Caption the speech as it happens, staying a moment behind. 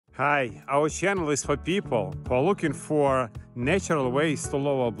Hi, our channel is for people who are looking for natural ways to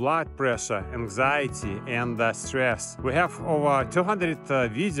lower blood pressure, anxiety, and stress. We have over 200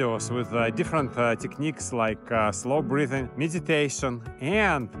 videos with different techniques like slow breathing, meditation,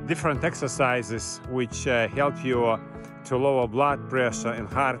 and different exercises which help you to lower blood pressure and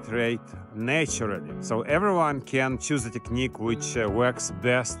heart rate naturally. So everyone can choose a technique which works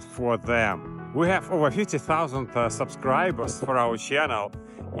best for them. We have over 50,000 subscribers for our channel,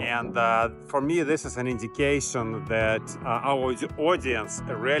 and for me this is an indication that our audience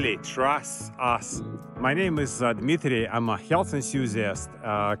really trusts us. My name is Aditri. I'm a health enthusiast,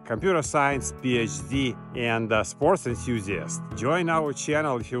 computer science PhD, and sports enthusiast. Join our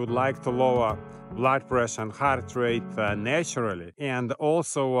channel if you would like to lower blood pressure and heart rate naturally, and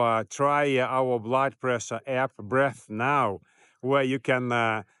also try our blood pressure app BreathNow, where you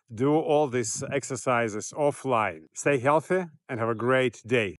can do all these exercises offline. Stay healthy and have a great day.